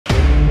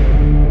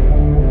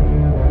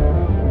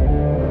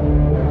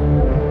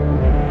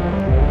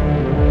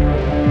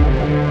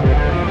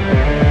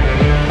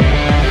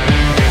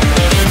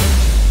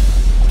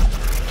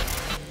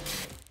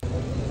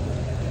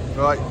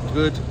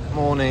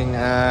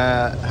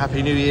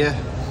Happy New Year.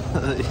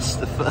 It's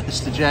the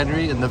 1st of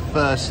January and the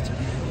first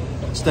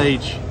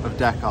stage of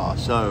Dakar,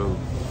 so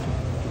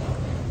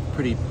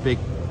pretty big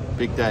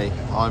day.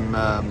 I'm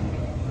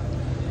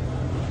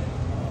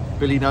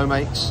Billy No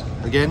Mates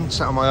again,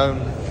 sat on my own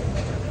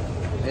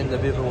in the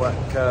bivouac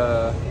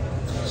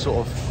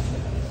sort of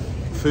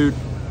food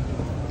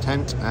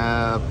tent.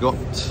 I've got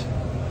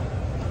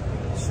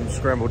some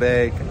scrambled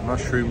egg,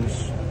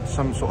 mushrooms,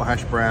 some sort of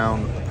hash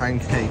brown, a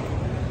pancake,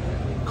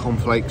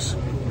 cornflakes,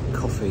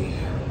 coffee.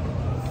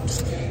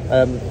 So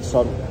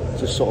I'm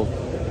just sort of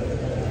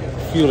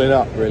fueling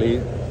up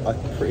really. I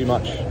pretty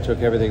much took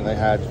everything they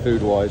had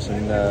food wise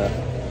and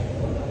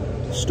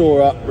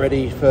store up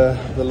ready for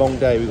the long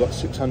day. We've got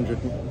 600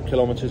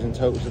 kilometers in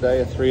total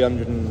today, a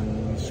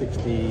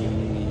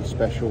 360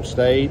 special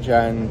stage,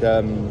 and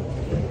the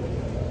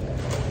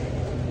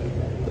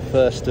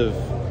first of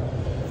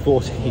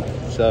 40.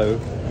 So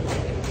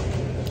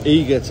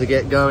eager to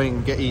get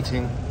going, get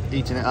eating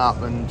it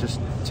up and just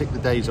tick the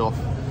days off,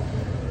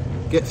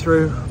 get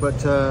through.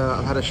 But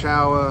I've had a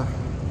shower,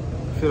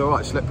 feel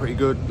alright, slept pretty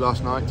good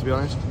last night to be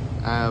honest.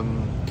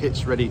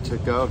 Kit's ready to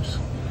go.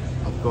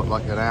 I've got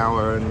like an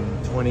hour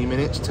and 20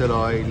 minutes till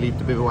I leave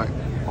the bivouac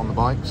on the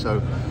bike,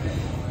 so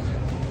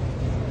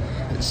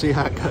let's see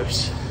how it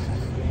goes.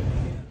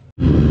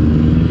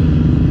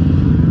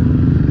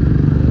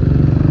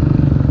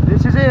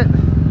 This is it,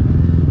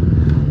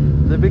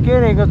 the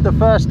beginning of the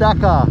first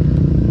Dakar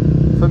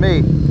for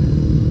me.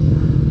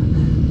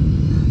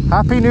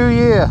 Happy New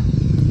Year.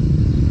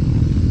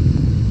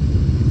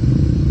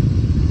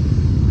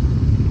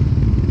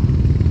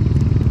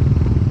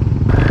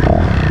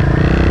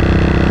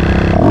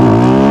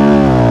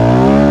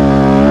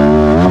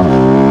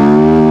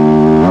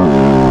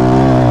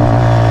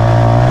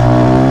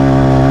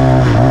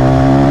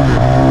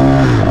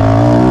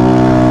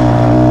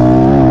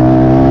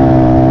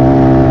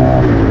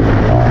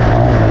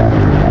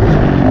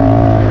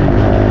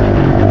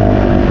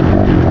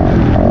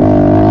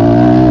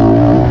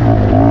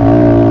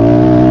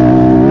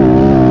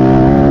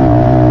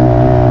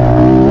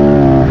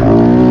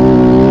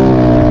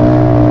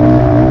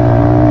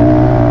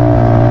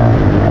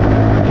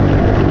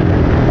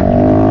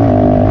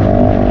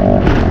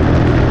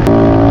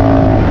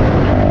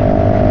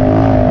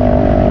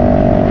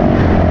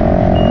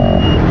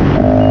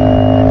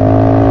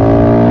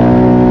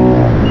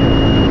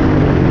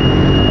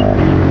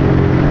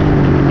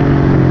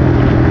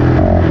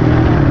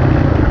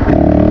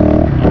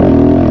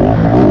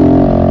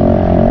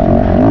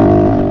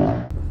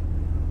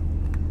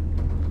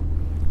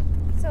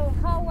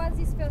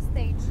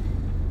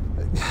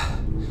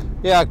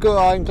 Yeah, good.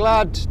 I'm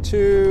glad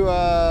to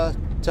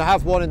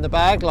have one in the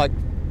bag. Like,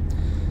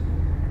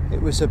 it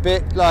was a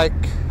bit like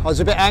I was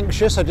a bit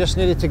anxious. I just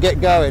needed to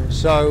get going.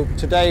 So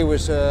today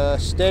was a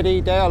steady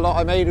day.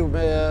 I made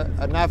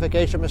a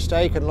navigation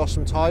mistake and lost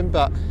some time,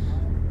 but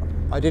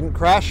I didn't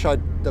crash.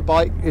 The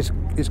bike is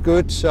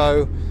good,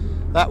 so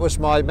that was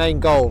my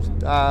main goal,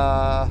 and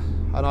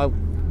I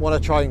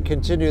want to try and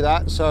continue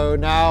that. So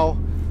now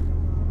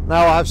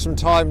I have some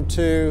time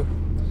to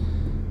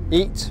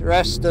eat,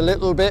 rest a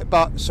little bit,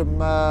 but some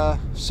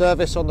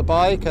service on the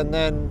bike and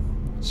then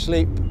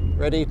sleep,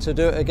 ready to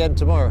do it again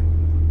tomorrow.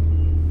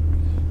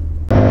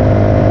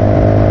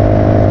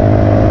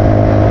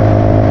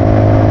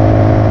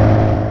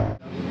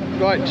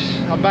 Right,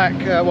 I'm back.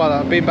 Well,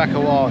 I've been back a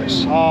while.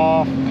 It's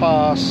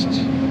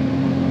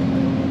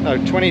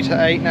 20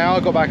 to 8 now. I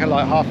got back at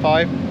like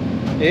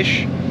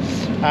 5:30-ish,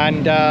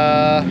 and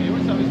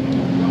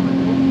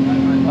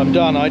I'm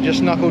done. I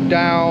just knuckled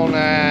down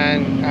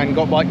and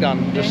got bike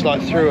done. Just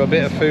like threw a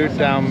bit of food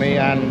down me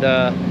and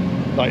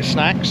like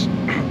snacks,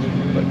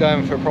 but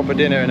going for a proper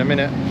dinner in a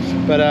minute.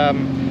 But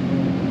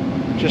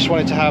just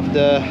wanted to have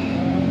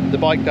the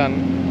bike done,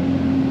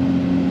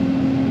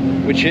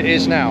 which it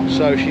is now.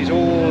 So she's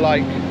all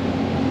like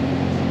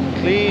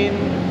clean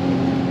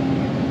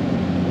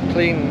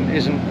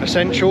isn't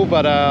essential,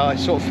 but I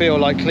sort of feel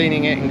like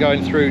cleaning it and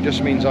going through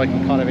just means I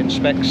can kind of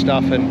inspect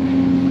stuff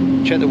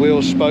and check the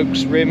wheels,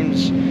 spokes,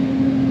 rims.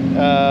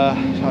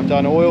 I've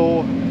done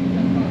oil,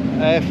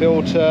 air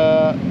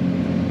filter.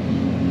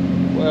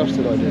 What else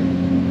did I do?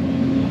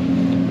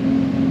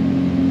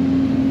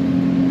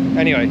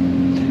 Anyway,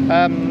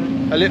 a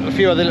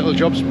few other little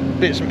jobs,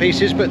 bits and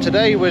pieces. But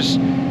today was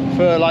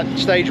for like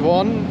stage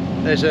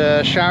 1. There's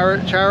a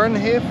Sharon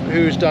here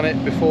who's done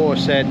it before.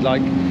 Said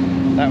like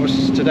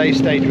today's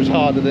stage was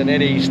harder than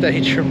any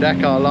stage from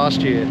Dakar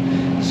last year.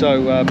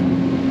 So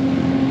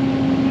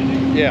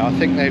yeah, I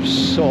think they've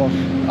sort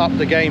of upped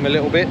the game a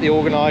little bit, the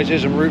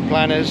organisers and route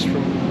planners,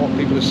 from what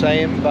people are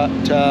saying.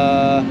 But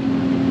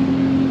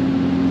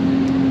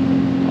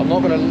I'm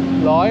not going to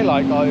lie,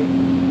 like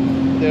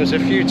there was a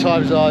few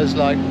times I was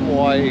like,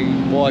 why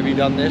have you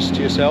done this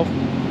to yourself?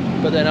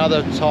 But then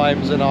other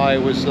times, and I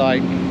was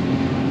like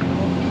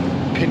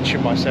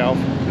pinching myself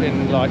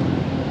in like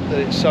that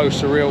it's so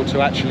surreal to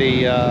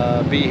actually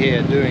be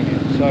here doing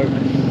it. So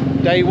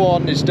day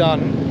 1 is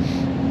done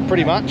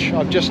pretty much.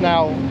 I've just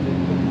now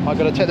I've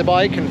got to take the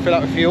bike and fill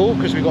up with fuel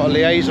because we've got a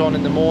liaison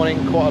in the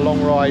morning, quite a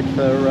long ride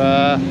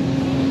for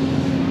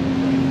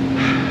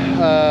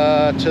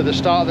to the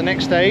start of the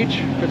next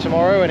stage for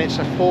tomorrow, and it's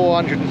a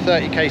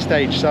 430k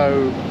stage,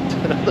 so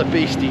another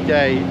beastie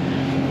day.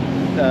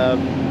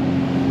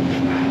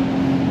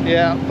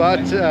 Yeah, but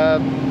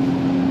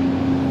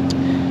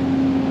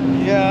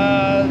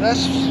yeah,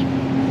 that's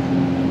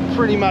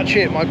pretty much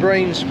it. My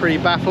brain's pretty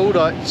baffled.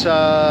 I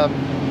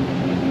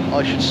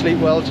should sleep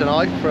well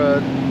tonight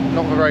for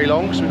not for very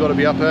long because we've got to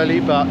be up early,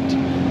 but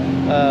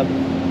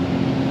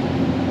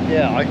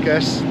yeah, I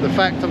guess the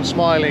fact I'm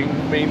smiling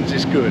means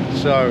it's good,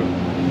 so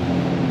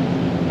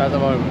at the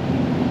moment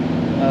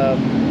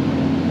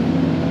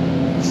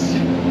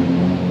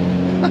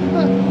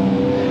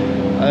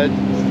I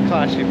can't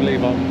actually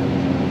believe I'm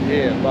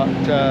here, but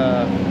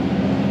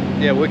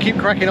yeah, we'll keep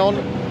cracking on.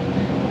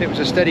 It was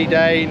a steady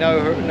day,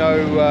 no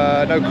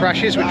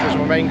crashes, which was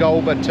my main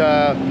goal, but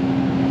I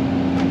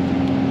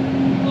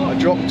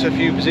dropped a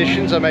few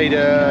positions. I made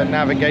a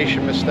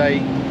navigation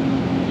mistake,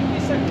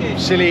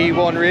 silly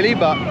one really,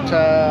 but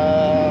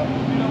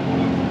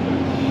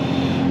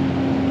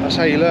that's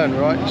how you learn,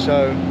 right?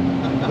 So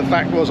the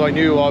fact was, I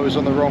knew I was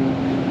on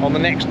the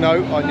next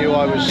note. I knew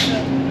I was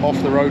off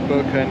the road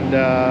book, and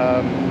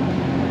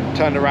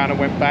turned around and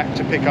went back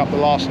to pick up the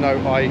last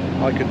note I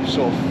could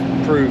sort of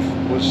prove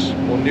was,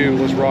 or knew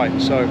was right,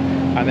 so,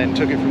 and then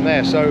took it from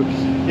there. So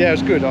yeah, it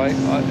was good.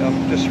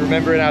 I'm just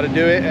remembering how to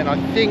do it, and I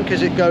think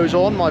as it goes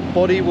on my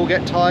body will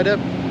get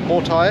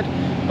more tired,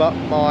 but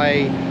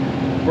my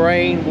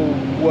brain will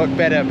work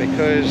better,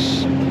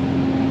 because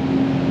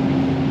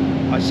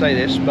I say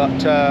this,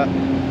 but I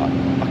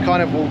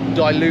kind of will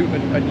dilute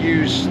and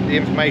use the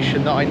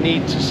information that I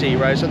need to see,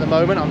 whereas at the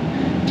moment I'm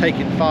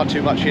taking far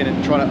too much in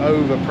and trying to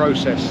over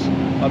process.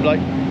 I'm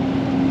like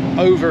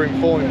over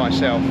informing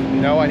myself, you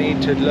know. I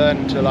need to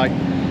learn to like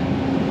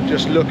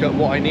just look at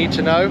what I need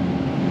to know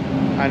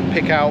and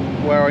pick out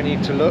where I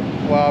need to look,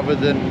 rather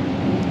than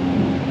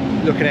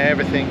looking at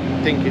everything,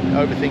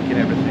 overthinking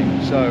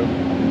everything. So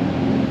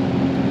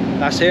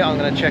that's it. I'm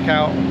going to check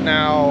out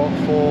now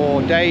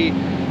for day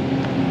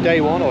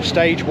one, or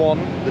stage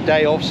one, the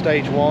day of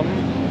stage one,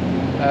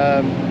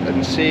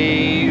 and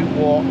see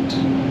what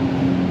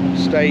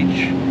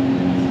stage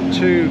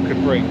 2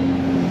 could bring.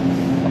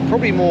 I'm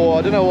probably more,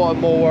 I don't know what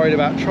I'm more worried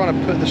about, trying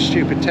to put the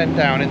stupid tent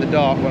down in the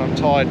dark when I'm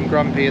tired and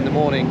grumpy in the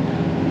morning,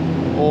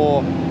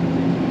 or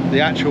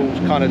the actual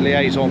kind of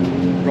liaison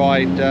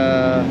ride.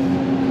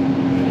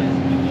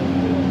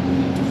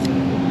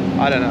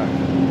 I don't know,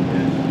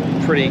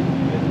 pretty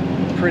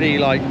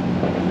like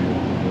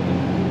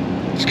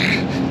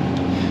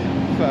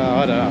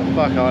I don't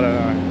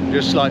know,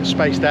 just like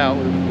spaced out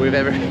with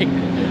everything.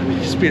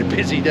 It's been a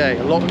busy day,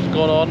 a lot has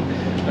gone on,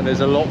 and there's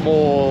a lot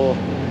more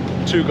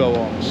to go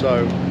on.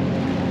 So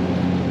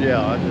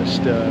yeah, I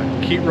just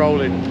keep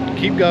rolling,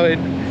 keep going,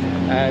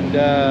 and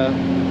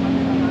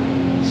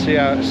see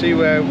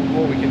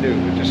what we can do.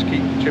 We'll just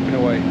keep chipping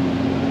away.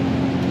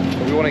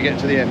 But we want to get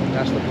to the end.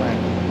 That's the plan.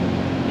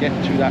 Get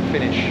to that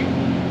finish.